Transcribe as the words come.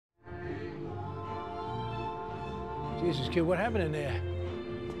Jesus, kid, what happened in there?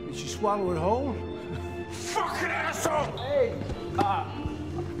 Did she swallow it whole? Fucking asshole! Hey,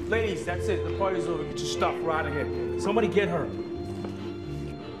 ladies, that's it. The party's over. Get your stuff. We're out of here. Somebody get her.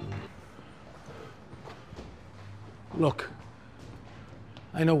 Look,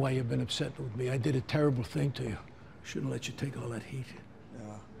 I know why you've been upset with me. I did a terrible thing to you. Shouldn't let you take all that heat.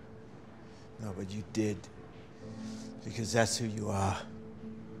 No, but you did. Because that's who you are.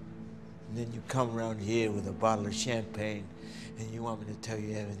 And then you come around here with a bottle of champagne and you want me to tell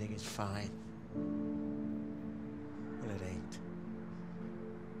you everything is fine. Well, it ain't.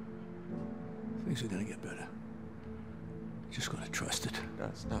 Things are gonna get better. You just gotta trust it. No,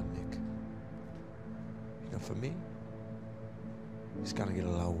 it's not, Nick. You know, for me, it's gonna get a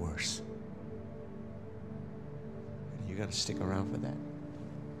lot worse. And you gotta stick around for that.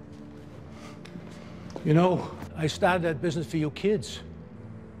 You know, I started that business for your kids.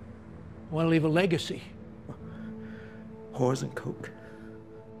 I want to leave a legacy. Whores and coke?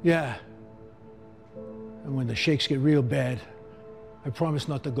 Yeah. And when the shakes get real bad, I promise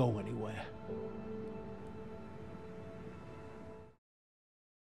not to go anywhere.